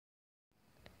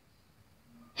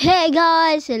Hey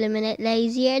guys, Eliminate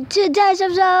Lazy here. Today's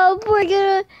episode, we're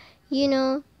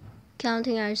gonna,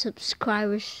 counting our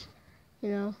subscribers.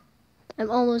 I'm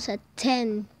almost at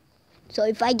 10. So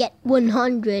if I get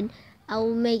 100, I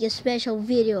will make a special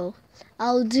video.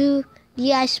 I'll do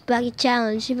the Ice Bucket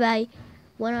Challenge if I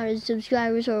 100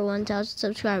 subscribers or 1,000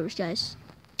 subscribers, guys.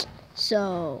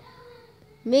 So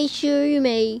make sure you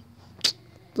may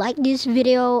like this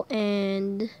video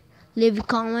and leave a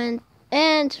comment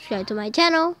and subscribe to my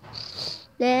channel.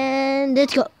 Then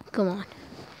let's go. Come on.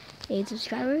 8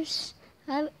 subscribers.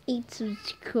 I have 8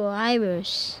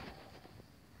 subscribers.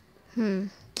 I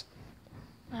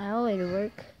already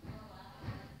work.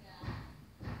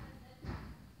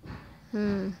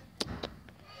 It's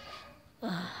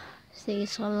taking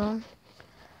so long.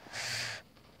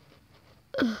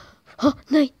 9.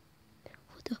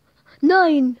 What the?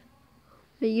 9.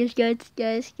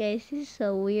 Guys, this is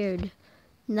so weird.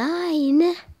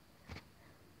 9,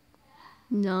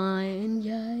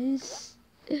 guys.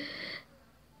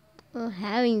 I'm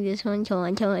having this one. Come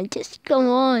on. Just come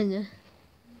on.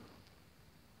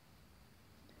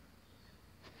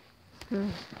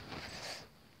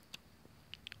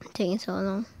 Taking so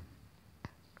long.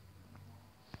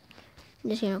 I'm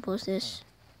just gonna post this.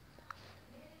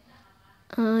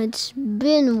 It's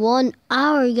been 1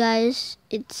 hour, guys.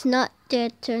 It's not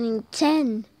yet turning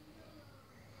 10.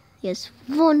 Yes,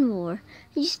 1 more.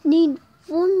 I just need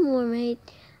 1 more, mate.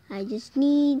 I just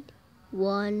need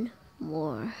 1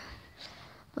 more.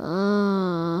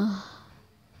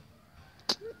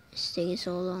 It's taking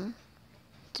so long.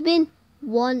 It's been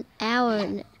 1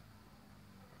 hour.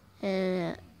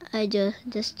 I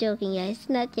just joking, guys. It's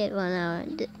not yet 1 hour.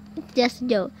 It's just a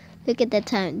joke. Look at that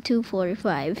time,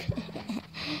 2:45.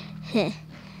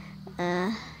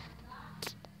 I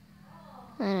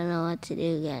don't know what to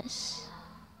do, guys.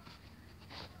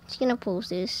 Just gonna post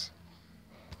this.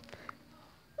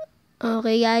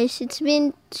 Okay, guys, it's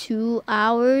been 2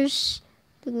 hours.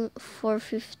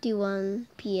 4:51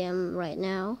 p.m. right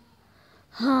now.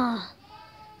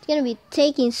 It's gonna be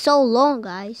taking so long,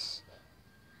 guys.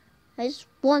 I just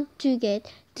want to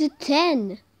get to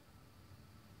 10.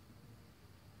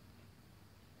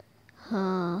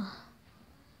 I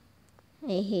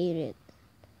hate it.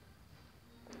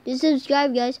 Just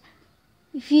subscribe, guys.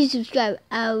 If you subscribe,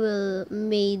 I will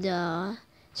make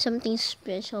something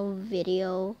special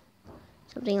video,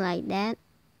 something like that.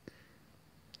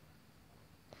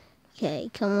 Okay,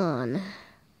 come on.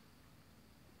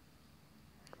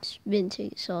 It's been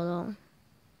taking so long.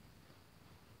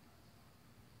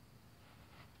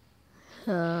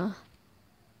 Oh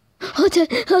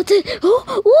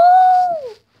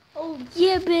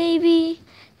yeah, baby.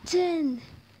 10.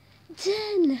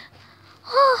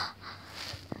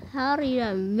 How did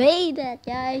I make that,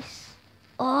 guys?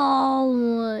 Oh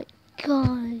my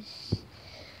gosh.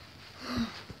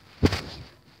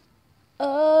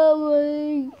 Oh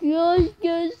my gosh,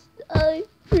 guys. I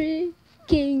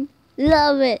freaking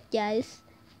love it, guys.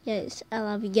 Yes, I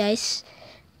love you guys.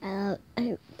 I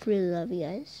really love you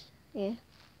guys. Yeah.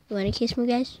 You wanna kiss me,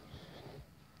 guys?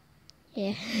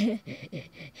 Yeah.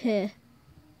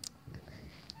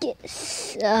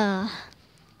 Yes.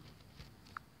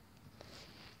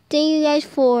 Thank you guys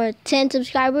for 10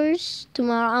 subscribers.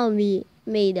 Tomorrow I'll be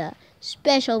made a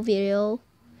special video.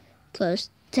 Cause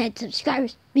 10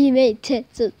 subscribers. We made 10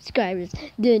 subscribers.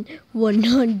 Then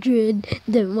 100.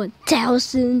 Then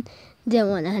 1,000. Then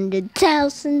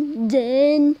 100,000.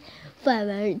 Then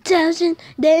 500,000.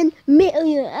 Then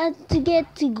million. And to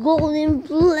get to golden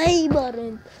play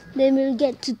button. Then we'll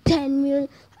get to 10 million,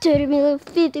 30 million,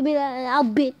 50 million. And I'll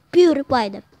beat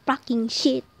PewDiePie the fucking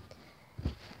shit.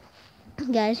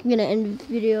 Guys, I'm gonna end the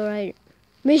video right.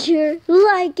 Make sure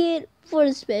like it for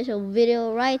the special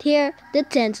video right here, the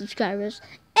 10 subscribers,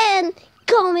 and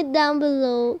comment down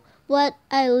below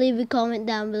leave a comment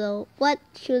down below. What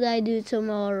should I do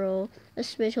tomorrow? A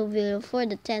special video for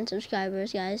the 10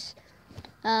 subscribers, guys.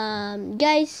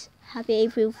 Guys, happy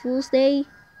April Fool's Day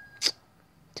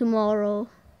tomorrow.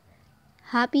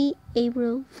 Happy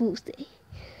April Fool's Day.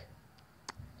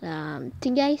 Thank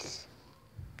you guys.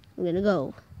 I'm gonna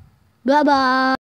go. Bye bye.